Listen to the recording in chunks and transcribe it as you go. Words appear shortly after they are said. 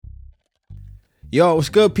Yo, what's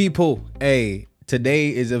good, people? Hey,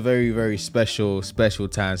 today is a very, very special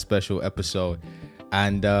time, special episode.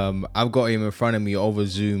 And I've got him in front of me over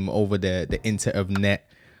Zoom, over the internet.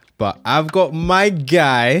 But I've got my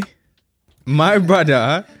guy, my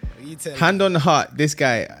brother, hand on the heart. This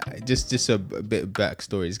guy, just a bit of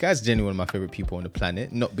backstory. This guy's genuinely one of my favorite people on the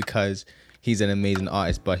planet. Not because he's an amazing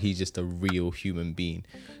artist, but he's just a real human being.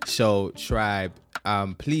 So, Tribe,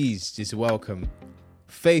 please just welcome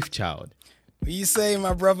Faith Child. What you saying,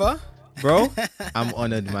 my brother? Bro, I'm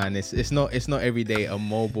honored, man. It's not every day a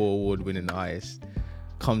mobile award-winning artist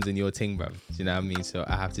comes in your thing, bro. Do you know what I mean? So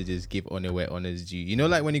I have to just give honor where honor's due. You know,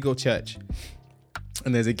 like when you go to church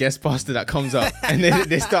and there's a guest pastor that comes up and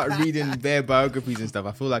they start reading their biographies and stuff.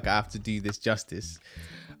 I feel like I have to do this justice.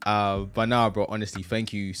 But nah, bro, honestly,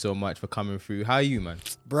 thank you so much for coming through. How are you, man?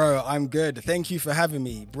 Bro, I'm good. Thank you for having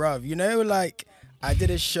me, bro. You know, like I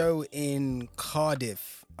did a show in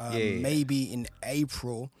Cardiff. Maybe in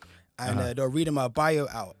April, and they're reading my bio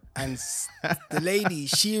out, and the lady,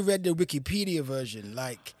 she read the Wikipedia version,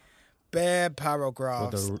 like bare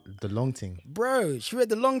paragraphs. The long thing, bro. She read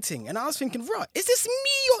the long thing, and I was thinking, bro, is this me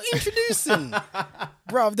you're introducing?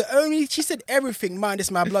 Bro, she said everything minus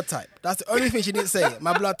my blood type. That's the only thing she didn't say.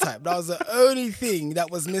 My blood type. That was the only thing that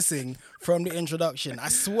was missing from the introduction. I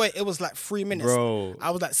swear it was like 3 minutes. Bro, I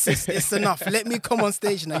was like, sis, it's enough. Let me come on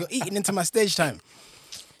stage now. You're eating into my stage time.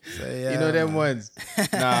 So, yeah, you know them ones.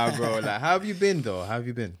 Nah, bro. Like, how have you been though? How have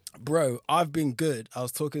you been? Bro, I've been good. I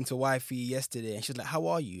was talking to wifey yesterday and she's like, how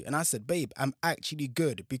are you? And I said, babe, I'm actually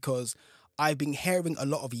good because I've been hearing a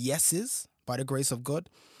lot of yeses by the grace of God.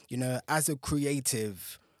 You know, as a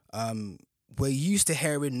creative, we're used to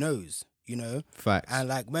hearing no's, you know? Facts. And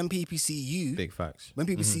like when people see you, big facts. When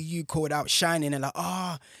people see you called out shining and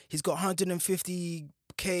like, he's got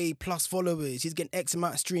 150K plus followers, he's getting X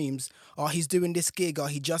amount of streams, he's doing this gig,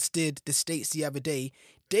 he just did the States the other day.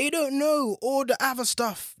 They don't know all the other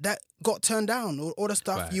stuff that got turned down, or all the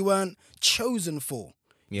stuff you weren't chosen for.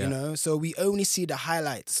 You know, so we only see the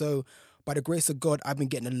highlights. So by the grace of God, I've been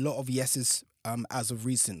getting a lot of yeses as of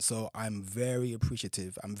recent. So I'm very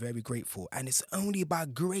appreciative. I'm very grateful. And it's only by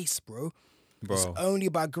grace, bro. It's only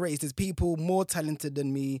by grace. There's people more talented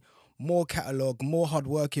than me, more catalog, more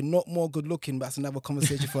hardworking, not more good looking, but that's another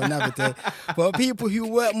conversation for another day. But people who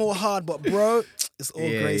work more hard, but bro, it's all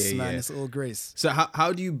grace, man. It's all grace. So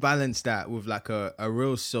how do you balance that with like a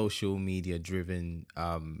real social media driven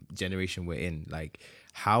generation we're in? Like,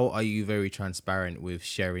 how are you very transparent with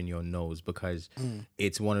sharing your no's? Because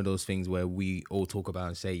it's one of those things where we all talk about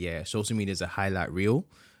and say, social media is a highlight reel.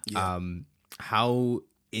 Yeah. How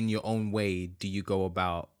in your own way do you go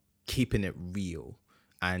about keeping it real?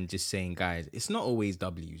 And just saying, guys, it's not always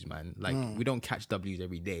W's, man. Like, we don't catch W's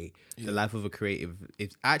every day. Yeah. The life of a creative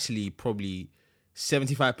is actually probably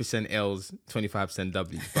 75% L's, 25%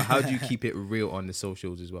 W's. But how do you keep it real on the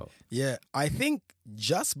socials as well? Yeah, I think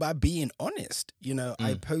just by being honest. You know,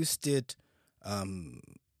 I posted an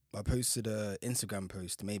Instagram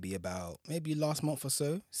post maybe last month or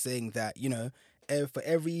so, saying that, you know, for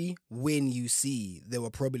every win you see, there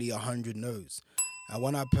were probably 100 no's. And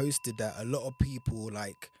when I posted that, a lot of people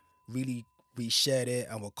like really reshared it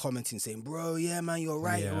and were commenting saying, bro, yeah, man, you're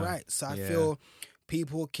right. So I feel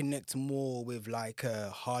people connect more with like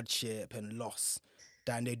hardship and loss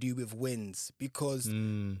than they do with wins, because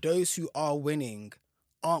those who are winning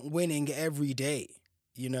aren't winning every day,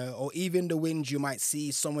 you know, or even the wins you might see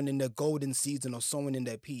someone in their golden season or someone in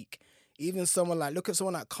their peak. Even someone like, look at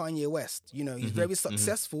someone like Kanye West, you know, he's very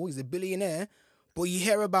successful, he's a billionaire. But you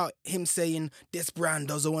hear about him saying, this brand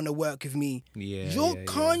doesn't want to work with me. You're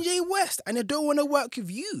Kanye West and they don't want to work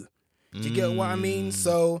with you. Do you get what I mean?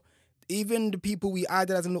 So even the people we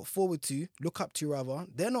idolize and look up to rather,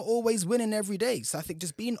 they're not always winning every day. So I think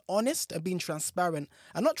just being honest and being transparent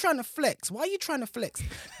and not trying to flex. Why are you trying to flex?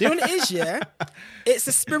 You know what it is, it's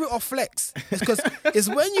the spirit of flex. It's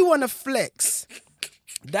when you want to flex,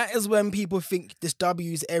 that is when people think this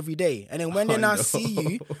W is every day. And then when they now see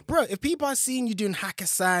you, bro, if people are seeing you doing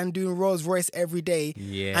Hakkasan, doing Rolls Royce every day,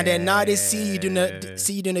 and then now they see you doing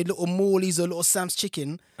a little Morley's or little Sam's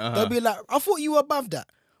chicken, they'll be like, I thought you were above that.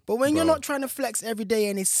 But when you're not trying to flex every day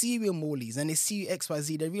and they see you in Morley's and they see you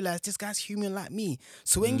XYZ, they realize this guy's human like me.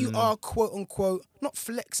 So when you are quote unquote, not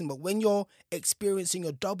flexing, but when you're experiencing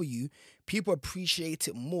your W, people appreciate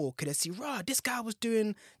it more because they see, this guy was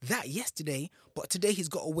doing that yesterday, but today he's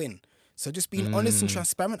got a win. So just being honest and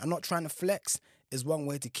transparent and not trying to flex is one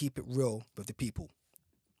way to keep it real with the people.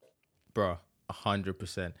 Bro,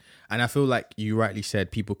 100%. And I feel like you rightly said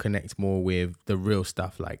people connect more with the real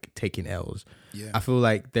stuff, like taking L's. Yeah. I feel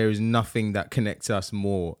like there is nothing that connects us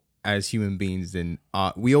more as human beings than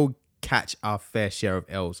art. We all catch our fair share of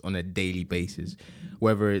L's on a daily basis,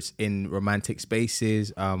 whether it's in romantic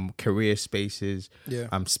spaces, career spaces,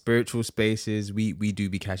 spiritual spaces. We do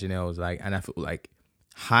be catching L's, like, and I feel like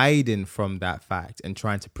hiding from that fact and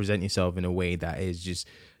trying to present yourself in a way that is just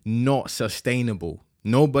not sustainable.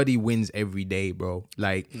 Nobody wins every day, bro.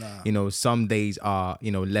 Like, some days are,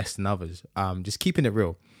 less than others. Just keeping it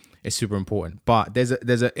real is super important. But there's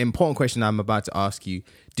an important question I'm about to ask you.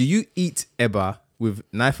 Do you eat eba with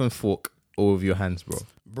knife and fork or with your hands, bro?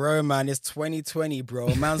 Bro, man, it's 2020,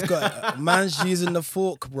 bro. Man's using the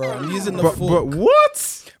fork, bro. I'm using the fork. Bro,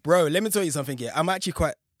 what? Bro, let me tell you something here.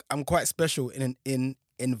 I'm quite special in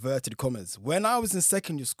inverted commas. When I was in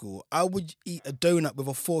secondary school, I would eat a donut with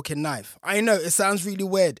a fork and knife. I know it sounds really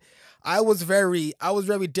weird. I was very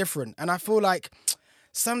different, and I feel like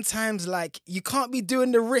sometimes, like, you can't be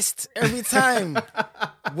doing the wrist every time.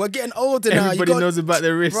 We're getting older now. Everybody knows about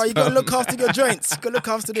the wrist. Bro, you got to look after your joints. You got to look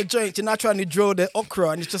after the joints. You're not trying to draw the okra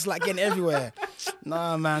and it's just like getting everywhere.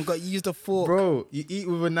 Nah, man, got to use the fork. Bro, you eat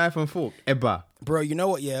with a knife and fork. Eba. Bro, you know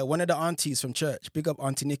what, yeah? One of the aunties from church, big up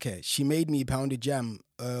Auntie Nika, she made me pounded jam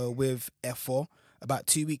with F4 about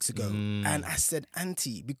 2 weeks ago. And I said,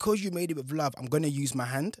 Auntie, because you made it with love, I'm going to use my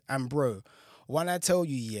hand. And bro, when I tell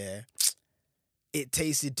you, yeah, it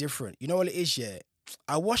tasted different. You know what it is, yeah?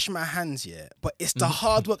 I wash my hands, yeah, but it's the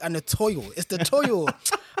hard work and the toil. It's the toil.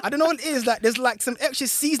 I don't know what it is. Like, there's like some extra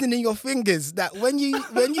seasoning in your fingers that when you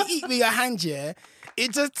eat with your hand, yeah,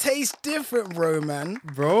 it just tastes different, bro, man.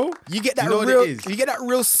 Bro, you get that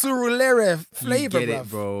real surulere flavor, you get it,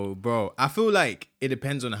 bro. I feel like it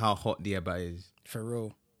depends on how hot the eba is. For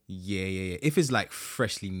real. Yeah. If it's like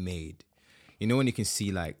freshly made, when you can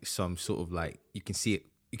see like some sort of like, you can see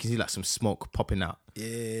like some smoke popping out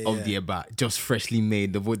of the eba, just freshly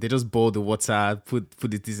made. They just boil the water, put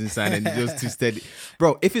this inside, and just too steady.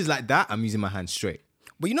 Bro, if it's like that, I'm using my hand straight.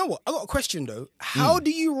 But you know what? I got a question though. How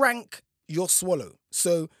do you rank your swallow?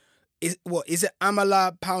 So, is it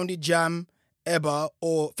amala, pounded jam, eba,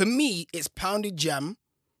 or for me, it's pounded jam,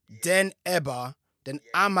 then eba, then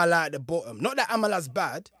amala at the bottom. Not that amala's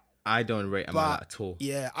bad. I don't rate amala at all.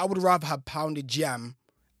 Yeah, I would rather have pounded jam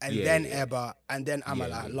and then eba and then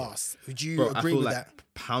amala last. Would you agree with that?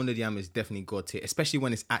 Pounded yam is definitely God tier, especially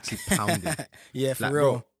when it's actually pounded. Yeah, for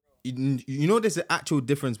real. Bro, you know there's an actual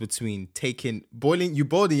difference between you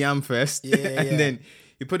boil the yam first, and then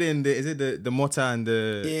you put it in the mortar and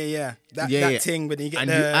the that thing, but then you get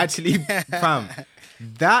you actually fam.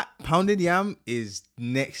 That pounded yam is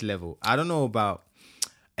next level. I don't know about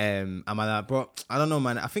amala, bro. I don't know,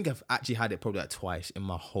 man. I think I've actually had it probably like twice in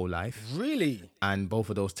my whole life. Really? And both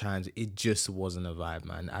of those times, it just wasn't a vibe,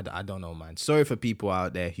 man. I don't know, man. Sorry for people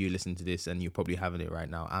out there who listen to this and you're probably having it right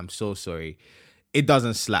now. I'm so sorry. It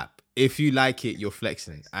doesn't slap. If you like it, you're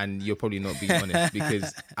flexing and you're probably not being honest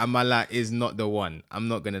because amala is not the one. I'm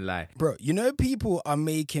not going to lie. Bro, people are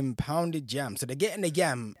making pounded jam. So they're getting the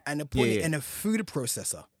yam and they're putting it in a food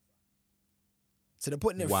processor. So they're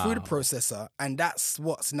putting it in a food processor and that's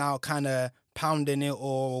what's now kind of pounding it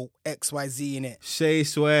or XYZ in it. Shay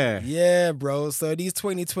swear. Yeah, bro. So these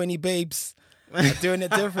 2020 babes are doing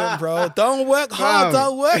it different, bro. Don't work hard,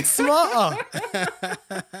 don't work smarter.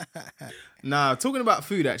 Nah, talking about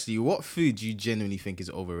food, actually, what food do you genuinely think is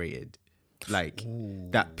overrated? Like,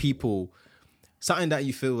 something that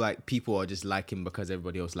you feel like people are just liking because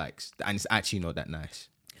everybody else likes, and it's actually not that nice.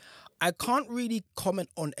 I can't really comment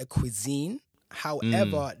on a cuisine.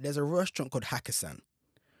 However, there's a restaurant called Hakkasan,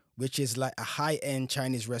 which is like a high-end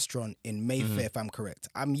Chinese restaurant in Mayfair, if I'm correct.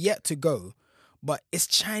 I'm yet to go, but it's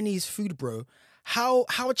Chinese food, bro. How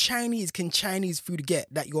Chinese can Chinese food get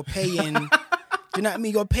that you're paying... Do you know what I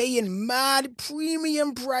mean? You're paying mad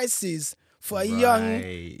premium prices for a young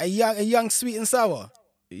sweet and sour.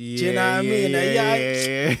 Do you know what I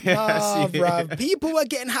mean? Bro. People were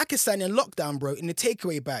getting Hakkasan in lockdown, bro, in the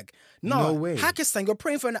takeaway bag. No way. Hakkasan, you're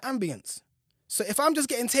praying for an ambience. So if I'm just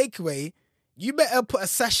getting takeaway, you better put a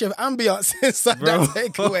sachet of ambience inside that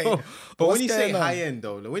takeaway. But when you say high end,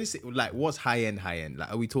 though, when you say like what's high end?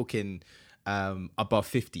 Like, are we talking above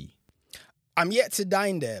 50? I'm yet to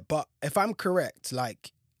dine there, but if I'm correct,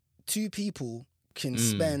 like 2 people can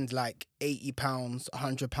spend like £80,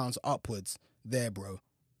 £100 upwards there, bro.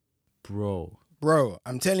 Bro,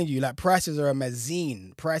 I'm telling you, like prices are a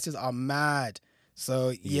mazine. Prices are mad.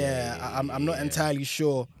 So I'm not entirely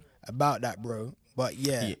sure about that, bro. But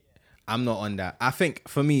yeah. I'm not on that. I think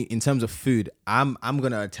for me, in terms of food, I'm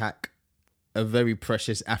gonna attack a very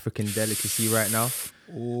precious African delicacy right now.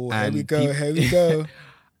 Oh, here we go.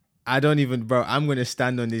 I don't even, bro. I'm going to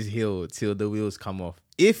stand on this hill till the wheels come off.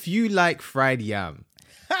 If you like fried yam,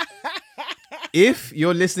 If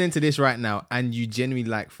you're listening to this right now and you genuinely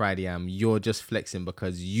like Friday Am, you're just flexing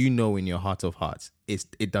because you know in your heart of hearts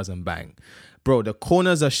it doesn't bang. Bro, the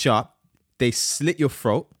corners are sharp. They slit your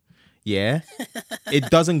throat. Yeah. It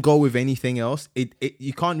doesn't go with anything else.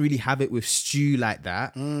 You can't really have it with stew like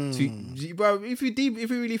that. Bro, if you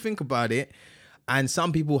really think about it, and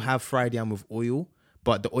some people have Friday Am with oil,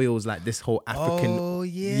 but the oil is like this whole African. Oh,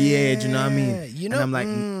 yeah. Yeah, do you know what I mean? You know, and I'm like,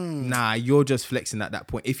 nah, you're just flexing at that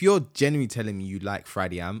point. If you're genuinely telling me you like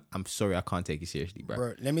Friday Am, I'm sorry, I can't take you seriously, bro.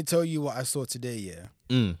 Bro, let me tell you what I saw today,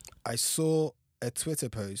 yeah. I saw a Twitter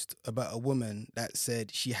post about a woman that said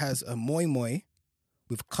she has a moi moi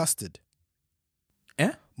with custard.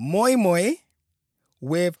 Eh? Moi moi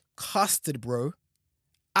with custard, bro.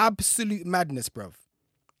 Absolute madness, bro.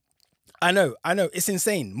 I know. It's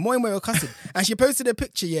insane. Moi moi with custard. And she posted a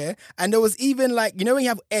picture, yeah, and there was even like, you know when you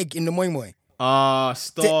have egg in the moi moi? Ah,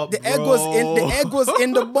 stop, the egg was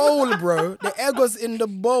in the bowl, bro. The egg was in the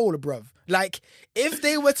bowl, bro. Like, if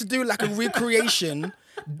they were to do like a recreation,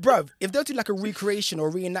 bruv, if they were to do like a recreation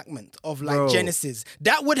or reenactment of like Genesis,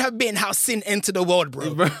 that would have been how sin entered the world,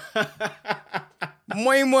 bro.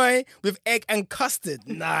 Moi moi with egg and custard.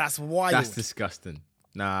 Nah, that's wild. That's disgusting.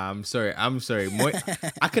 Nah, I'm sorry.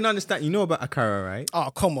 I can understand. You know about akara, right?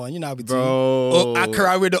 Oh, come on. You know how we do. Bro.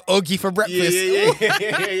 Akara with the oggy for breakfast.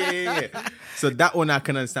 Yeah. So that one I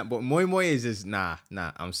can understand. But moi moi is just, nah,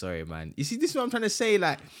 I'm sorry, man. You see, this is what I'm trying to say.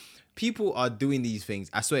 Like, people are doing these things.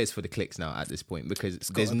 I swear it's for the clicks now at this point because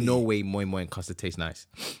there's no way moi moi and custard taste nice.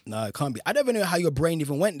 No, it can't be. I never know how your brain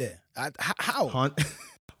even went there. How?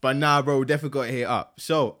 But nah, bro, definitely got to hit up.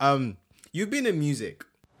 So, you've been in music.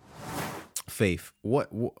 Faith, what,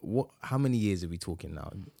 how many years are we talking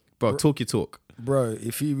now? Bro, talk your talk. Bro,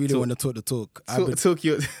 if you really want to talk the talk,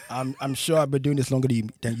 I'm sure I've been doing this longer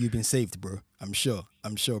than you've been saved, bro. I'm sure,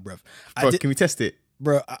 bro. Bro, can we test it?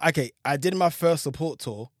 Bro, okay, I did my first support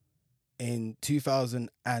tour in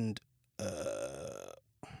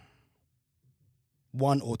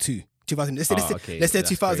 2001 or 2. 2000. Let's say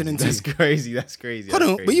 2002. That's crazy. Hold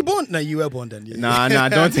on, were you born? No, you were born then. Yeah. Nah,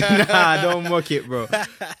 don't mock it, bro.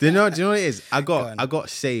 Do you know what it is? I got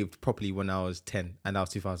saved properly when I was 10, and that was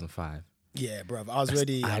 2005. Yeah, bro. I was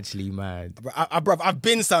ready. Actually mad. Bro, I've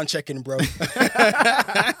been sound checking, bro.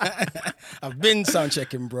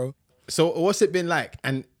 So what's it been like?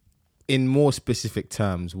 And in more specific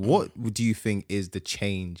terms, what do you think is the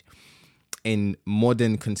change in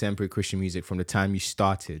modern contemporary Christian music from the time you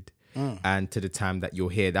started and to the time that you're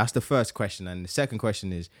here? That's the first question. And the second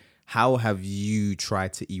question is, how have you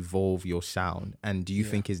tried to evolve your sound? And do you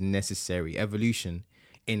think is necessary evolution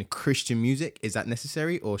in Christian music? Is that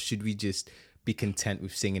necessary? Or should we just be content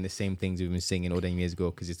with singing the same things we've been singing all them years ago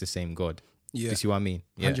because it's the same God? Yeah. Do you see what I mean?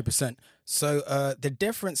 100%. So the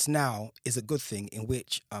difference now is a good thing in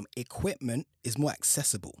which equipment is more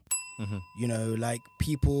accessible. Mm-hmm. You know, like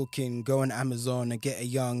people can go on Amazon and get a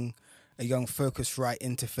young Focusrite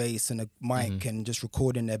interface and a mic and just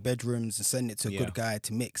record in their bedrooms and send it to a good guy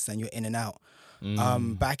to mix, and you're in and out.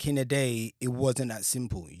 Back in the day, it wasn't that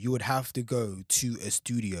simple. You would have to go to a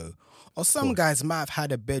studio, or some guys might have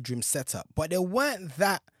had a bedroom setup, but they weren't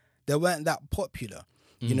that popular.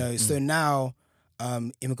 You know, so now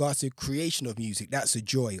in regards to creation of music, that's a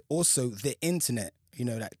joy. Also, the internet, you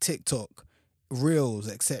know, like TikTok, Reels,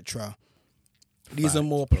 etc. These are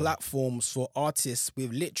more platforms for artists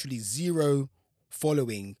with literally zero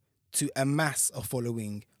following to amass a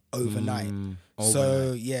following overnight.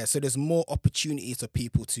 So there's more opportunities for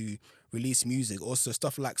people to release music. Also,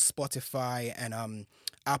 stuff like Spotify and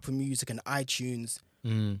Apple Music and iTunes.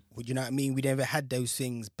 You know what I mean? We never had those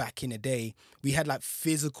things back in the day. We had like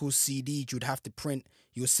physical CDs you'd have to print.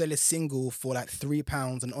 You'll sell a single for like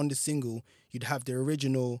 £3, and on the single you'd have the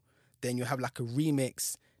original, then you have like a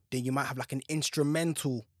remix, then you might have like an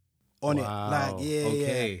instrumental on it. Like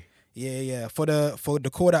yeah. For the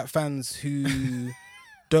Kodak fans who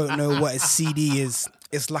don't know what a CD is,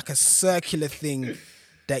 it's like a circular thing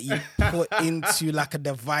that you put into like a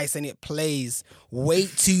device and it plays. Wait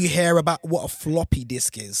till you hear about what a floppy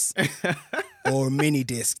disk is or a mini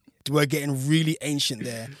disc. We're getting really ancient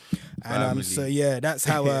there. And so yeah, that's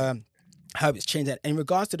how it's changed. And in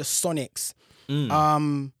regards to the Sonics,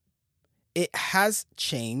 it has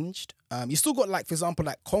changed. You still got, like, for example,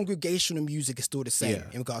 like congregational music is still the same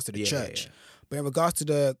in regards to the church. But in regards to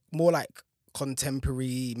the more like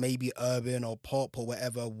contemporary, maybe urban or pop or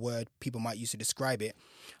whatever word people might use to describe it,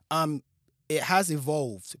 it has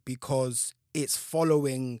evolved because it's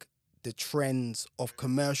following the trends of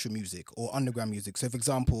commercial music or underground music. So, for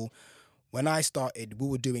example, when I started, we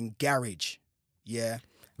were doing garage, and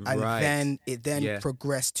then it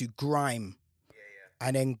progressed to grime.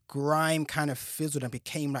 and then grime kind of fizzled and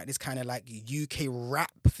became like this kind of like UK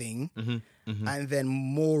rap thing. And then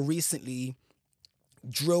more recently,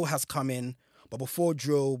 drill has come in. But before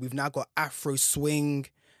drill, we've now got Afro swing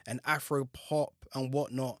and Afro pop and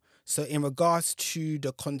whatnot. So in regards to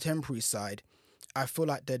the contemporary side, I feel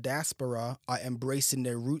like the diaspora are embracing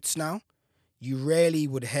their roots now. You rarely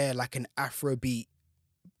would hear like an Afrobeat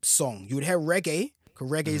song. You would hear reggae, because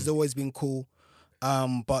reggae has always been cool.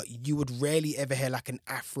 But you would rarely ever hear like an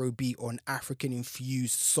Afrobeat or an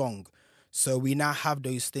African-infused song. So we now have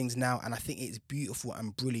those things now, and I think it's beautiful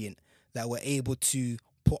and brilliant that we're able to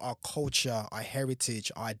put our culture, our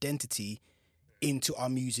heritage, our identity into our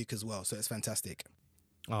music as well. So it's fantastic.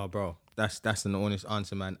 Oh, bro, that's an honest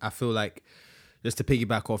answer, man. I feel like, just to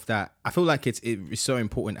piggyback off that, I feel like it's so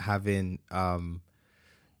important having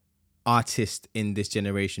artists in this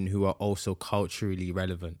generation who are also culturally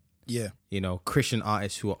relevant. Yeah. You know, Christian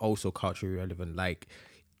artists who are also culturally relevant. Like,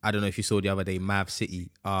 I don't know if you saw the other day, Mav-city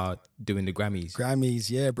are doing the Grammys. Grammys,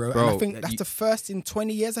 yeah, bro. And I think that's the first in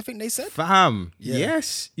 20 years, I think they said. Fam,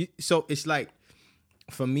 yes. So it's like,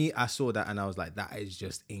 for me, I saw that and I was like, that is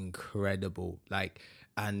just incredible. Like,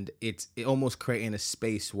 and it almost creating a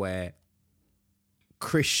space where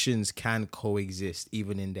Christians can coexist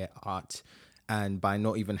even in their art, and by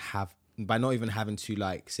not even having to,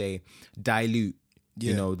 like, say, dilute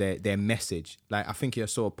you know, their message. Like, I think I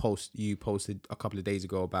saw a post you posted a couple of days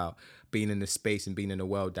ago about being in a space and being in a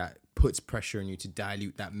world that puts pressure on you to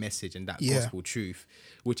dilute that message and that gospel truth,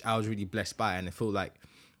 which I was really blessed by. And I feel like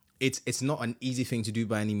it's not an easy thing to do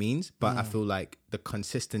by any means, but I feel like the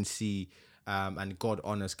consistency and God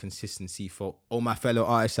honors consistency for all my fellow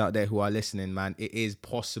artists out there who are listening, man. It is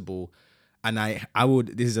possible. And I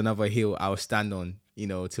would, this is another hill I will stand on, you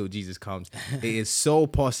know, till Jesus comes. It is so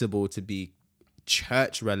possible to be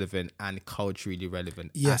church relevant and culturally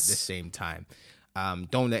relevant at the same time.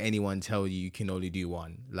 Don't let anyone tell you can only do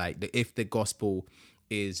one. Like, if the gospel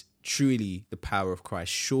is truly the power of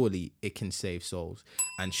Christ, surely it can save souls,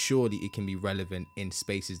 and surely it can be relevant in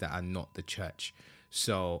spaces that are not the church.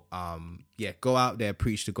 So go out there,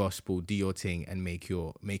 preach the gospel, do your thing, and make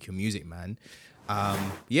your music, man.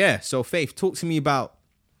 So Faith, talk to me about,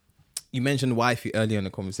 you mentioned wifey earlier in the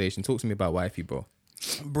conversation. Talk to me about wifey, bro.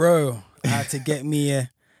 Bro, I had to get me a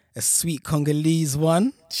sweet Congolese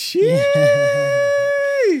one. Jeez.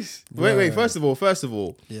 Wait, first of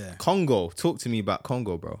all, Congo. Talk to me about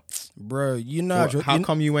Congo, bro. Bro, you know, how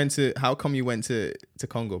come you went to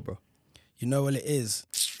Congo, bro? You know what it is?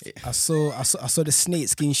 I saw the snake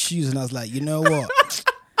skin shoes and I was like, you know what?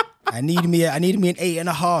 I need me an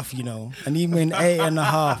 8.5, you know. I need me an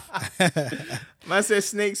 8.5. Man said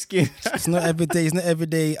snake skin. It's not every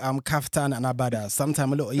day I'm kaftan and abada.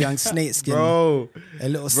 Sometimes a little young snake skin. Bro. A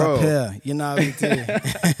little sapir. You know how we do.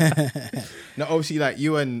 No, obviously, like,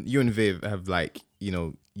 you and Viv have, like, you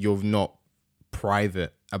know, you're not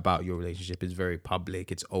private about your relationship. It's very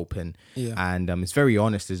public, it's open, and it's very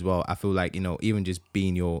honest as well. I feel like, you know, even just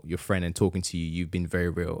being your friend and talking to you, you've been very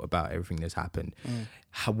real about everything that's happened.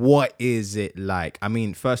 What is it like? I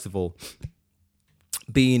mean, first of all,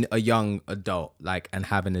 being a young adult, like, and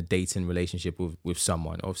having a dating relationship with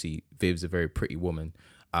someone. Obviously, Viv's a very pretty woman.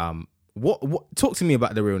 What talk to me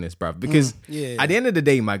about the realness, bruv, because at the end of the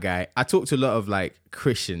day, my guy, I talk to a lot of, like,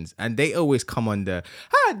 Christians, and they always come on the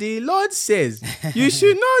Lord says you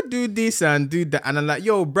should not do this and do that, and I'm like,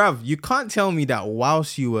 yo, bruv, you can't tell me that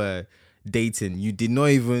whilst you were dating you did not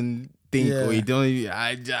even think, or you don't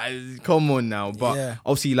even, come on now. But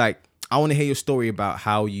obviously, like, I want to hear your story about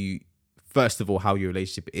how you, first of all, how your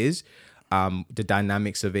relationship is, the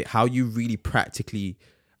dynamics of it, how you really practically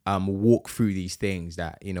walk through these things,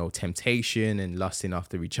 that, you know, temptation and lusting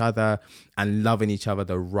after each other and loving each other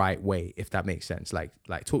the right way, if that makes sense. Like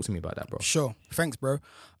talk to me about that, bro. Sure. Thanks, bro.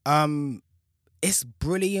 It's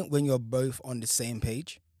brilliant when you're both on the same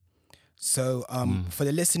page. So for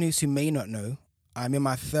the listeners who may not know, I'm in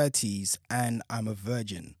my 30s and I'm a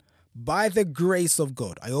virgin. By the grace of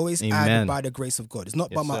God. I always add by the grace of God. It's not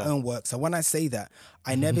by my own work. So when I say that,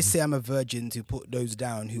 I never say I'm a virgin to put those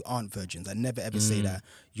down who aren't virgins. I never ever say that.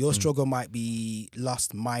 Your struggle might be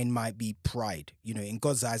lust, mine might be pride. You know, in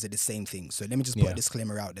God's eyes, they're the same thing. So let me just put a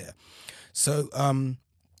disclaimer out there. So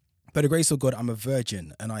by the grace of God, I'm a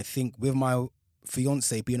virgin. And I think with my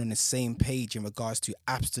fiance being on the same page in regards to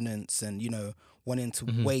abstinence and, you know, wanting to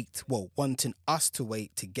wanting us to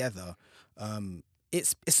wait together,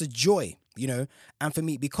 it's a joy, you know. And for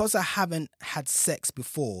me, because I haven't had sex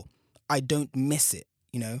before, I don't miss it,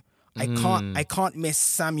 you know. I can't miss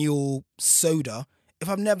Samuel soda if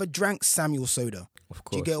I've never drank Samuel soda. Of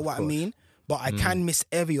course, do you get what I mean? but I can miss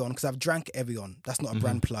Evian because I've drank Evian. That's not a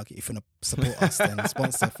brand plug. If you want to support us, then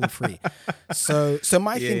sponsor for free. So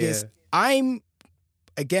my thing is, I'm,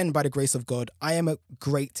 again, by the grace of God, I am a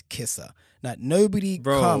great kisser. Now, nobody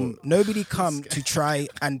come to try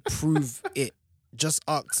and prove it. Just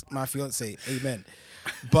ask my fiance. Amen.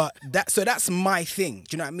 But that's my thing.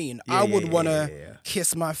 Do you know what I mean? I would want to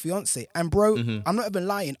kiss my fiance. And bro, I'm not even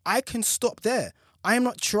lying. I can stop there. I am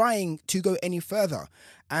not trying to go any further.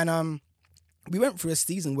 And we went through a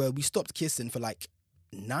season where we stopped kissing for like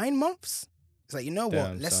 9 months. It's like, you know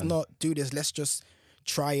what? Let's not do this. Let's just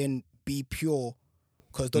try and be pure.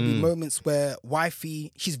 Because there'll be moments where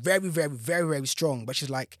wifey, she's very, very, very, very strong, but she's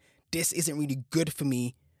like, this isn't really good for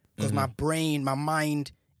me because my brain, my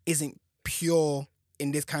mind isn't pure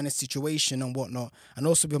in this kind of situation and whatnot. And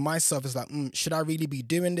also with myself, it's like, should I really be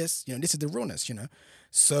doing this? You know, this is the realness, you know.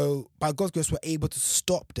 So by God's grace, we're able to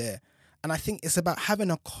stop there. And I think it's about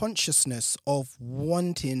having a consciousness of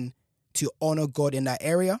wanting to honor God in that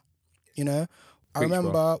area, you know. I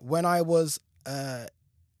remember when I was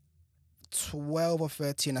 12 or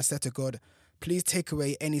 13, I said to God, please take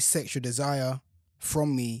away any sexual desire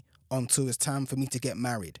from me until it's time for me to get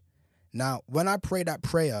married. Now, when I prayed that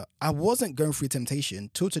prayer, I wasn't going through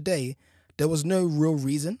temptation. Till today, there was no real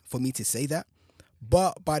reason for me to say that.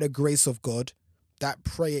 But by the grace of God, that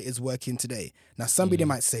prayer is working today. Now, somebody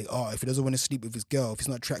might say, oh, if he doesn't want to sleep with his girl, if he's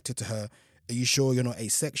not attracted to her, are you sure you're not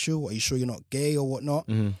asexual? Are you sure you're not gay or whatnot?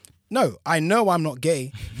 No, I know I'm not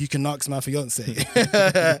gay. You can ask my fiance.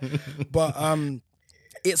 But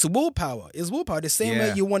it's willpower. It's willpower. The same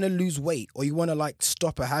way you want to lose weight or you want to like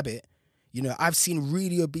stop a habit. You know, I've seen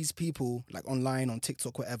really obese people like online, on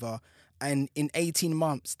TikTok, whatever. And in 18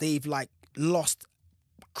 months, they've like lost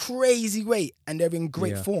crazy weight and they're in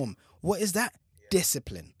great form. What is that?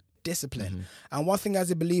 Discipline. And one thing as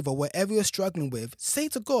a believer, whatever you're struggling with, say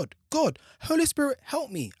to God, Holy Spirit, help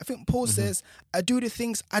me. I think Paul says, I do the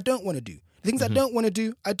things I don't want to do. The things I don't want to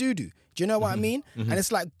do, I do. Do you know what I mean? And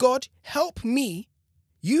it's like, God, help me.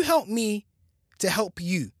 You help me to help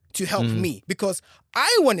you, to help me. Because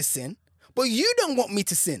I want to sin, but you don't want me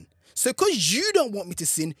to sin. So because you don't want me to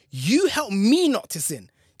sin, you help me not to sin.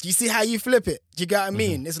 Do you see how you flip it? Do you get what I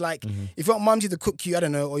mean? It's like, if your mum to cook you, I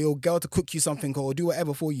don't know, or your girl to cook you something or do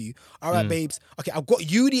whatever for you. All right, babes. Okay, I've got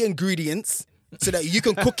you the ingredients so that you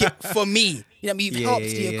can cook it for me. You know what I mean? You've helped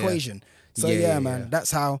the equation. So man, that's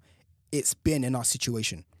how it's been in our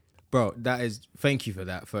situation. Bro, thank you for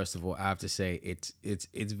that. First of all, I have to say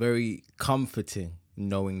it's very comforting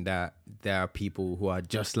knowing that there are people who are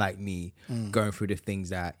just like me going through the things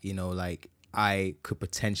that, you know, like I could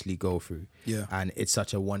potentially go through. Yeah. And it's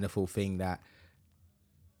such a wonderful thing that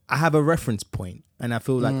I have a reference point, and I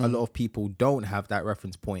feel like a lot of people don't have that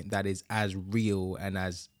reference point that is as real and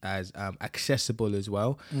as accessible as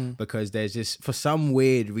well, because there's just, for some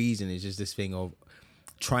weird reason, it's just this thing of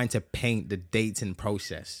trying to paint the dating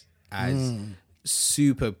process as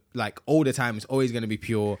super, like, all the time it's always going to be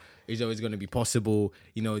pure, it's always going to be possible,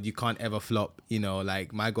 you know, you can't ever flop, you know,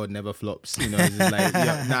 like my God never flops, you know. It's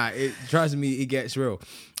just like, trust me, it gets real.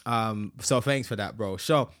 So thanks for that, bro.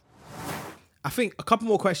 So I think a couple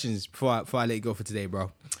more questions before I let you go for today,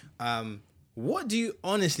 bro. What do you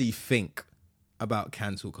honestly think about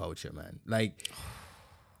cancel culture, man? Like,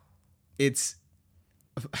 it's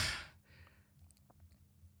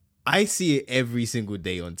I see it every single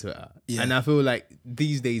day on Twitter. Yeah. And I feel like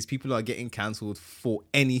these days people are getting cancelled for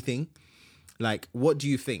anything. Like, what do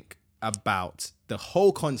you think about the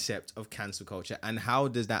whole concept of cancel culture, and how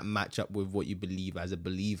does that match up with what you believe as a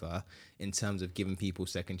believer in terms of giving people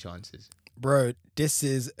second chances? Bro, this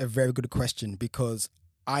is a very good question, because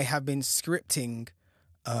I have been scripting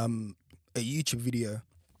a YouTube video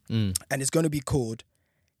and it's going to be called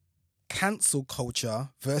Cancel Culture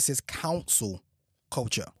versus Counsel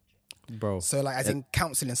Culture. Bro. So like, as in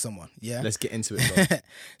counseling someone. Yeah. Let's get into it, bro.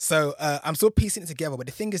 So I'm still piecing it together, but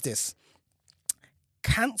the thing is this.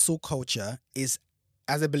 Cancel culture is,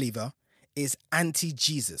 as a believer, is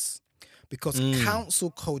anti-Jesus, because cancel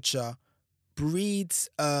culture breeds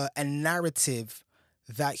a narrative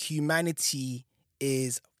that humanity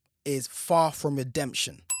is far from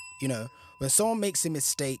redemption. You know, when someone makes a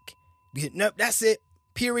mistake, we say, nope, that's it,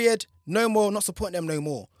 period, no more, not supporting them no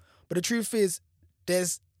more. But the truth is,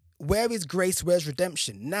 where is grace, where's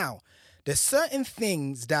redemption? Now, there's certain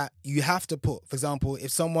things that you have to put. For example, if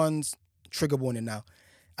someone's, trigger warning now,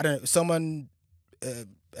 I don't know, if someone,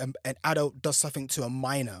 an adult does something to a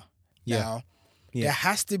minor now, there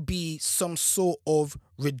has to be some sort of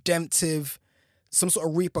redemptive some sort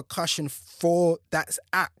of repercussion for that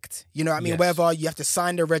act. You know what I mean? Yes. Whether you have to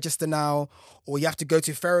sign the register now or you have to go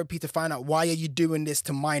to therapy to find out why are you doing this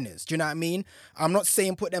to minors. Do you know what I mean? I'm not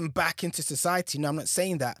saying put them back into society. No, I'm not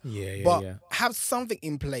saying that. But have something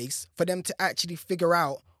in place for them to actually figure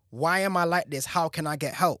out, why am I like this? How can I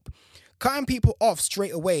get help? Cutting people off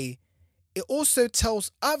straight away, it also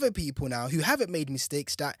tells other people now who haven't made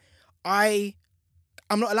mistakes that I'm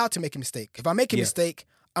not allowed to make a mistake. If I make a mistake,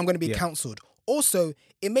 I'm going to be counseled. Also,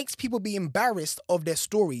 it makes people be embarrassed of their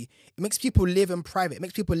story. It makes people live in private. It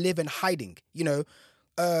makes people live in hiding. You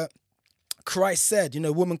know, Christ said, you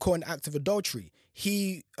know, woman caught in the act of adultery.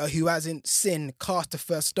 He who hasn't sinned cast the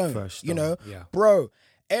first stone. You know, bro,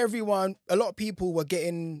 a lot of people were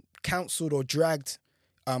getting counseled or dragged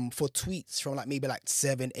for tweets from like maybe like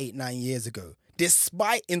 7, 8, 9 years ago.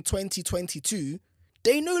 Despite in 2022,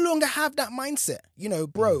 they no longer have that mindset. You know,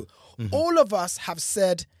 bro, all of us have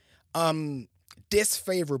said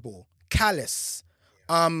disfavorable, callous,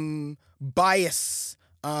 bias,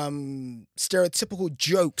 stereotypical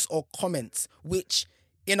jokes or comments, which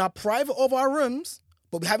in our private of our rooms,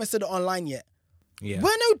 but we haven't said it online yet. We're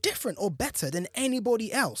no different or better than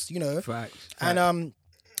anybody else, you know. Facts.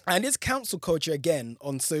 And this counsel culture again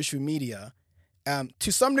on social media,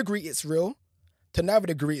 to some degree it's real, to another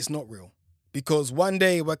degree it's not real. Because one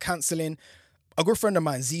day we're cancelling a good friend of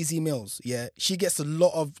mine, ZZ Mills. Yeah, she gets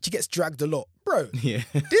dragged a lot, bro. Yeah,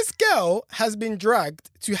 this girl has been dragged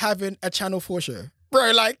to having a Channel 4 show,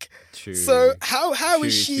 bro. Like, so how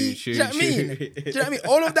is she? Do you know what I mean? Do you know what I mean?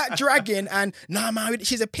 All of that dragging and nah, man,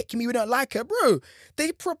 she's a pick me. We don't like her, bro.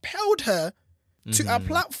 They propelled her to a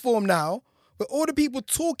platform now where all the people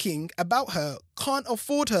talking about her can't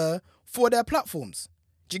afford her for their platforms.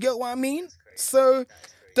 Do you get what I mean? So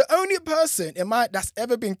the only person that's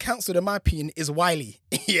ever been cancelled, in my opinion, is Wiley.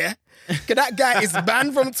 Yeah? Because that guy is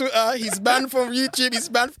banned from Twitter, he's banned from YouTube, he's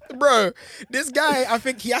banned... Bro, this guy, I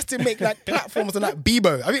think he has to make like platforms on like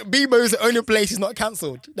Bebo. I think Bebo is the only place he's not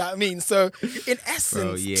cancelled. You know what I mean? So, in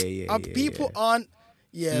essence, people aren't...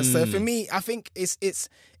 Yeah, so for me, I think it's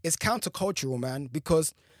countercultural, man,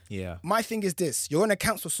 because... Yeah. My thing is this: you're gonna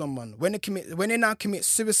counsel someone when they now commit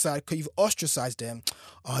suicide because you've ostracized them.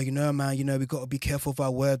 Oh, you know, man, you know we gotta be careful of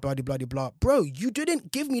our words, blah blah blah blah. Bro, you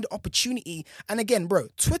didn't give me the opportunity. And again, bro,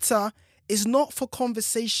 Twitter is not for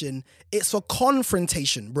conversation; it's for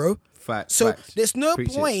confrontation, bro. So there's no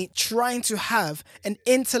point trying to have an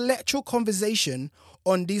intellectual conversation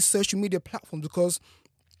on these social media platforms because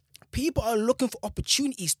people are looking for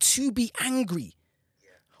opportunities to be angry.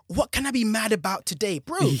 What can I be mad about today?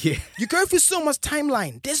 Bro, you go through so much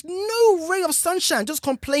timeline. There's no ray of sunshine, just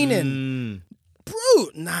complaining. Bro,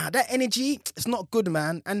 nah, that energy, it's not good,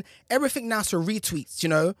 man. And everything now's for retweets, you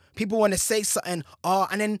know? People want to say something,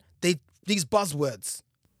 and then these buzzwords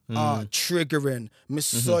are triggering,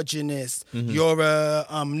 misogynist, you're a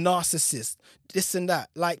narcissist, this and that.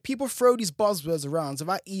 Like, people throw these buzzwords around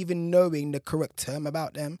without even knowing the correct term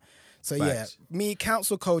about them. So me,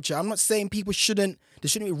 counsel culture, I'm not saying there shouldn't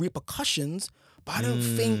be repercussions, but I don't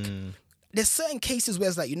think there's certain cases where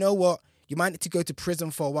it's like, you know what, you might need to go to prison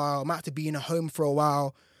for a while, might have to be in a home for a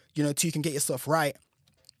while, you know, till you can get yourself right.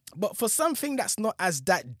 But for something that's not as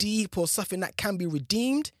that deep or something that can be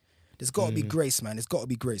redeemed, there's got to be grace, man. There's got to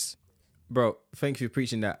be grace. Bro, thank you for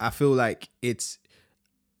preaching that. I feel like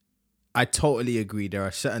I totally agree. There are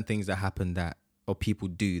certain things that happen or people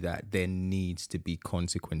do that there needs to be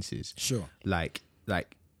consequences. Sure. Like,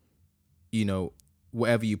 you know,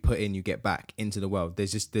 whatever you put in, you get back into the world.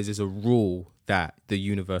 There's just a rule that the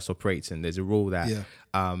universe operates in. There's a rule that,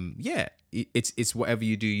 it's whatever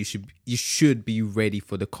you do, you should be ready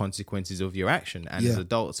for the consequences of your action. And as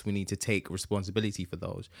adults, we need to take responsibility for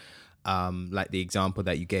those. Like the example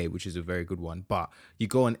that you gave, which is a very good one. But you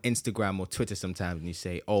go on Instagram or Twitter sometimes and you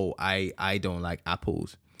say, oh, I don't like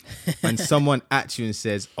apples. And someone at you and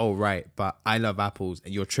says, oh, right, but I love apples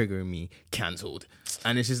and you're triggering me, cancelled.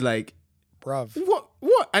 And it's just like, bruv.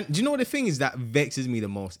 What? And do you know what the thing is that vexes me the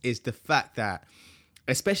most is the fact that,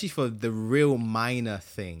 especially for the real minor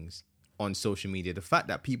things on social media, the fact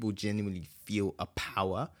that people genuinely feel a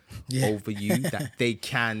power over you, that they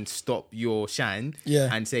can stop your shine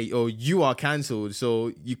and say, oh, you are cancelled,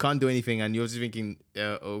 so you can't do anything. And you're just thinking,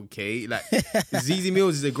 okay. Like, ZZ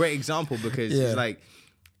Mills is a great example because it's like,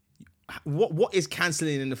 what is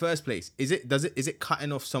cancelling in the first place? Is it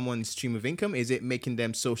cutting off someone's stream of income? Is it making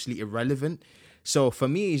them socially irrelevant? So for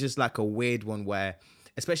me, it's just like a weird one where,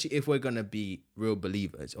 especially if we're going to be real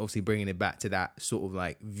believers, obviously bringing it back to that sort of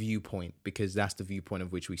like viewpoint, because that's the viewpoint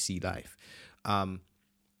of which we see life.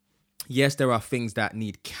 Yes, there are things that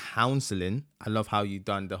need counseling. I love how you've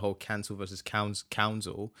done the whole cancel versus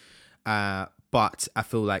counsel. But I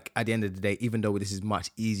feel like at the end of the day, even though this is much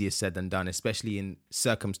easier said than done, especially in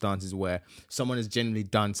circumstances where someone has generally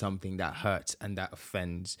done something that hurts and that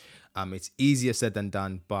offends, it's easier said than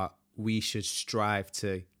done, but we should strive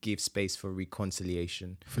to give space for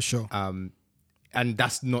reconciliation. For sure. And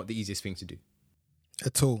that's not the easiest thing to do.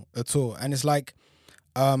 At all. And it's like,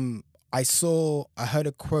 I heard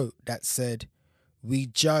a quote that said, we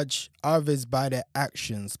judge others by their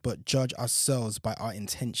actions, but judge ourselves by our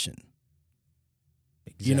intention.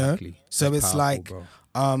 Exactly. You know? So That's it's powerful,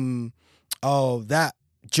 like, bro. that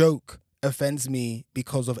joke offends me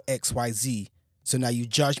because of XYZ. So now you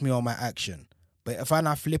judge me on my action. But if I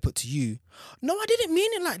now flip it to you, no, I didn't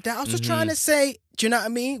mean it like that. I was just trying to say, do you know what I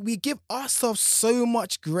mean? We give ourselves so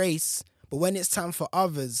much grace, but when it's time for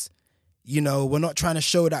others, you know, we're not trying to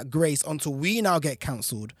show that grace until we now get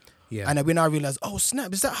cancelled. Yeah. And then we now realize, oh,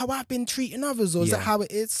 snap, is that how I've been treating others? Or is that how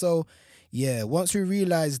it is? So, yeah, once we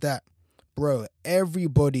realize that, bro,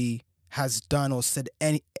 everybody has done or said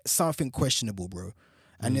something questionable, bro.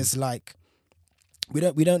 And it's like, we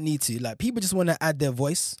don't need to. Like, people just want to add their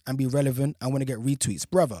voice and be relevant and want to get retweets.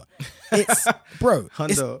 Brother, it's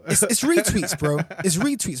retweets, bro. It's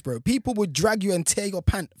retweets, bro. People would drag you and tear your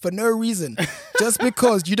pant for no reason just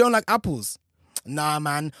because you don't like apples. Nah,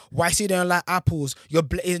 man. Why say you don't like apples? You're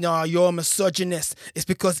a misogynist. It's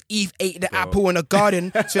because Eve ate the apple in the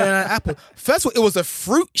garden, so you don't like apple. First of all, it was a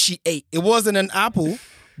fruit she ate. It wasn't an apple.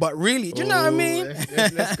 But really, do you know what I mean?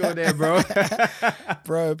 Let's go there, bro.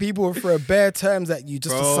 Bro, people will throw bare terms at you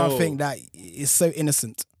just for something that is so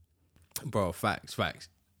innocent. Bro, facts.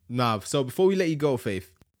 Nah, so before we let you go,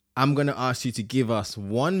 Faith, I'm going to ask you to give us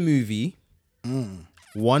one movie,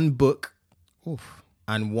 one book,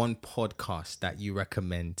 and one podcast that you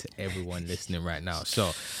recommend to everyone listening right now.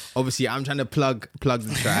 So obviously I'm trying to plug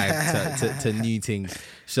the tribe to new things.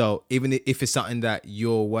 So even if it's something that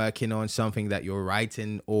you're working on, something that you're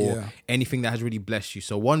writing, or anything that has really blessed you.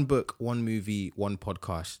 So one book, one movie, one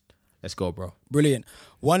podcast. Let's go, bro. Brilliant.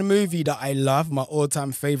 One movie that I love, my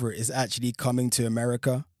all-time favorite, is actually Coming to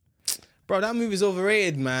America. Bro, that movie's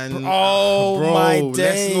overrated, man. Oh, bro, my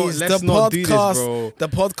days. Let's not do this, bro. The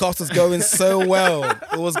podcast was going so well.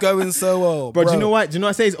 It was going so well. Bro, do you know what?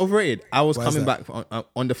 I say it's overrated? I was coming that? back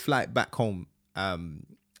on the flight back home.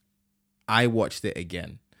 I watched it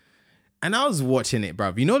again. And I was watching it,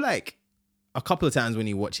 bro. You know, like a couple of times when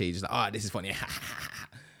you watch it, you're just like, this is funny.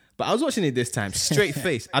 But I was watching it this time, straight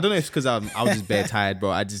face. I don't know if it's because I was just bare tired,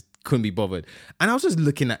 bro. I just couldn't be bothered. And I was just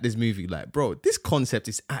looking at this movie like, bro, this concept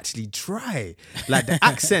is actually dry. Like, the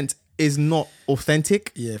accent is not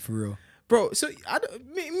authentic. Yeah, for real. Bro, so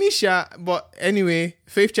Misha, but anyway,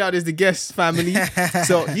 Faith Child is the guest family.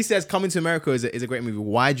 So he says Coming to America is a great movie.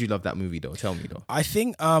 Why do you love that movie though? Tell me though. I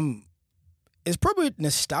think it's probably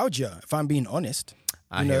nostalgia, if I'm being honest.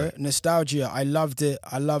 Nostalgia. I loved it.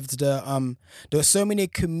 I loved there were so many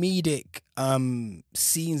comedic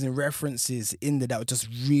scenes and references in there that were just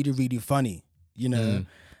really, really funny, you know.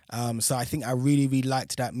 So I think I really, really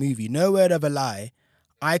liked that movie. No word of a lie,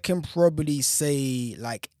 I can probably say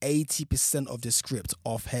like 80% of the script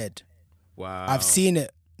off head. Wow. I've seen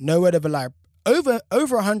it, no word of a lie, over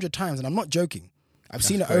 100 times, and I'm not joking. I've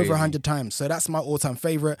seen it crazy. Over 100 times, so that's my all-time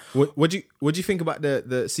favorite. What do you think about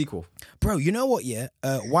the sequel? Bro, you know what? Yeah,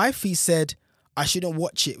 wifey said I shouldn't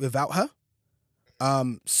watch it without her.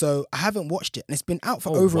 So I haven't watched it, and it's been out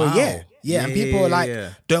for over a year. Yeah, and people are like,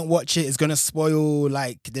 "Don't watch it; it's gonna spoil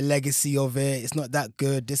like the legacy of it. It's not that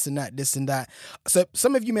good. This and that." So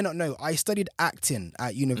some of you may not know, I studied acting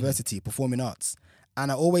at university, performing arts, and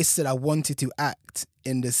I always said I wanted to act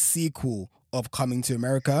in the sequel of Coming to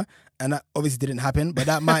America. And that obviously didn't happen, but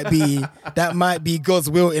that might be God's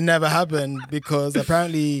will. It never happened because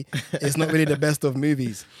apparently it's not really the best of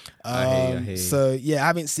movies. I hear you. So yeah, I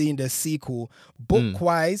haven't seen the sequel. Book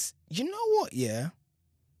wise, you know what? Yeah,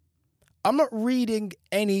 I'm not reading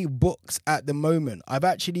any books at the moment. I've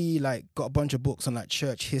actually like got a bunch of books on like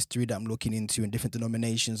church history that I'm looking into in different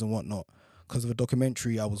denominations and whatnot because of a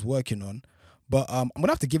documentary I was working on. But I'm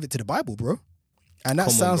gonna have to give it to the Bible, bro. And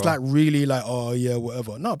that sounds like really like, oh yeah,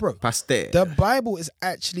 whatever. No, bro. Pastor. The Bible is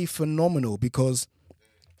actually phenomenal because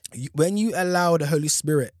when you allow the Holy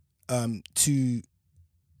Spirit to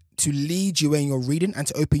lead you when you're reading and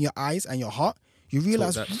to open your eyes and your heart, you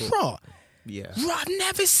realize, bro, I've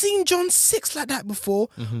never seen John 6 like that before.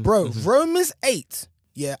 Bro, Romans 8.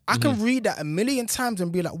 Yeah, I can read that a million times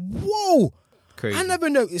and be like, whoa. Crazy. I never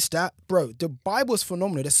noticed that. Bro, the Bible is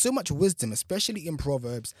phenomenal. There's so much wisdom, especially in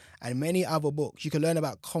Proverbs and many other books. You can learn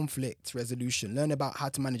about conflict resolution, learn about how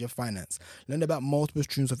to manage your finance, learn about multiple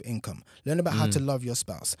streams of income, learn about how to love your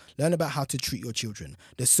spouse, learn about how to treat your children.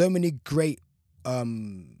 There's so many great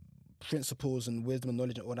principles and wisdom and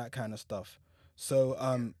knowledge and all that kind of stuff. So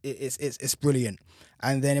it's brilliant.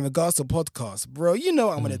 And then in regards to podcasts, bro, you know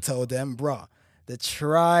what I'm gonna tell them, bro. The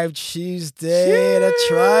Tribe Tuesday, the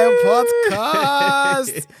Tribe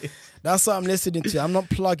podcast. That's what I'm listening to. I'm not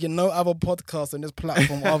plugging no other podcast on this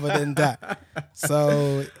platform other than that.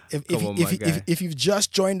 So if you've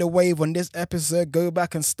just joined the wave on this episode, go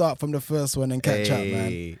back and start from the first one and catch up,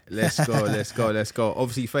 man. Let's go.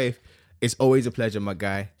 Obviously, Faith, it's always a pleasure, my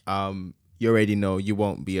guy. You already know you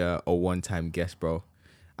won't be a one-time guest, bro.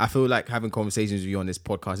 I feel like having conversations with you on this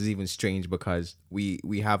podcast is even strange because we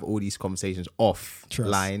have all these conversations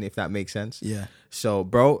offline, if that makes sense. Yeah. So,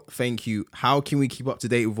 bro, thank you. How can we keep up to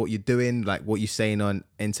date with what you're doing, like what you're saying on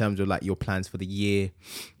in terms of like your plans for the year?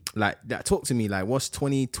 Like that, talk to me. Like, what's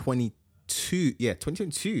 2022? Yeah,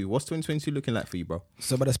 2022. What's 2022 looking like for you, bro?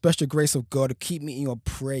 So, by the special grace of God, keep me in your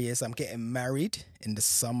prayers. I'm getting married in the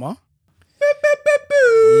summer.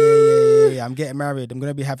 Yeah. I'm getting married. I'm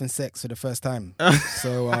gonna be having sex for the first time.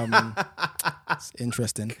 So it's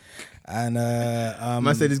interesting. And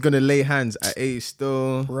man said he's gonna lay hands at age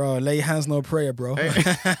still. Bro, lay hands no prayer, bro.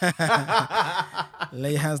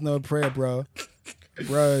 Lay hands no prayer, bro.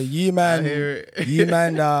 Bro, you man,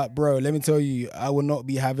 bro, let me tell you, I will not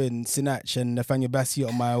be having Sinach and Nathaniel Bassey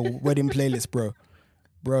on my wedding playlist, bro.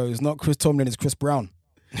 Bro, it's not Chris Tomlin, it's Chris Brown.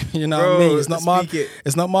 You know what I mean? It's not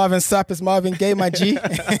It's not Marvin Sapp, it's Marvin Gaye, my G.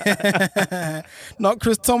 Not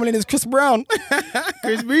Chris Tomlin, it's Chris Brown.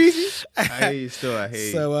 Chris Breezy. I hear you still.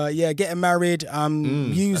 So getting married,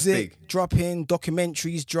 music dropping,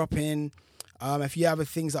 documentaries dropping. A few other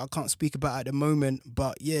things that I can't speak about at the moment.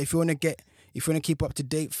 But yeah, if you want to keep up to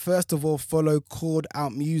date, first of all, follow Called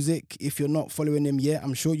Out Music. If you're not following them yet,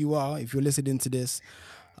 I'm sure you are if you're listening to this.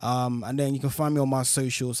 And then you can find me on my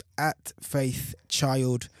socials at Faith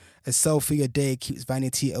Child. A selfie a day keeps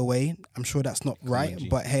vanity away. I'm sure that's not right,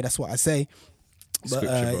 but hey, that's what I say.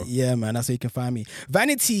 But yeah, man, that's how you can find me.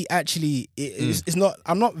 Vanity actually is not.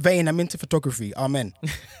 I'm not vain. I'm into photography. Amen.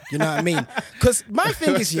 You know what I mean? Because my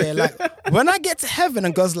thing is, like when I get to heaven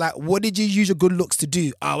and God's like, "What did you use your good looks to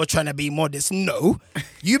do?" I was trying to be modest. No,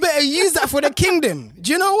 you better use that for the kingdom.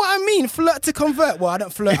 Do you know what I mean? Flirt to convert. Well, I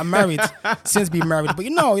don't flirt. I'm married. Since being married, but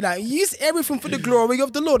like use everything for the glory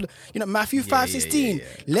of the Lord. You know, Matthew 5:16. Yeah.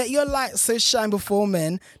 Let your light so shine before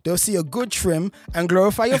men, they'll see a good trim and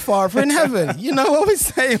glorify your Father in heaven. You know what we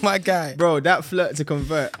say, my guy? Bro, that flirt to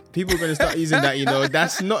convert. People are going to start using that, you know.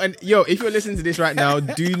 That's not if you're listening to this right now,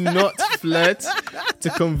 do not flirt to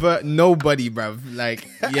convert nobody, bruv. Like,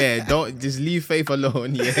 yeah, don't just leave Faith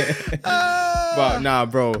alone, yeah. But nah,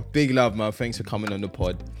 bro, big love, man. Thanks for coming on the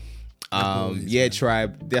pod.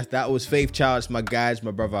 Tribe. That was Faith Charles, my guys,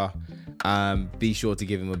 my brother. Be sure to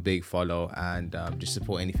give him a big follow and just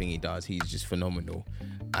support anything he does. He's just phenomenal.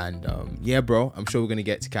 And bro, I'm sure we're going to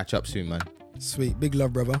get to catch up soon, man. Sweet. Big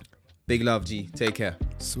love, brother. Big love, G. Take care.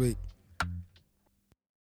 Sweet.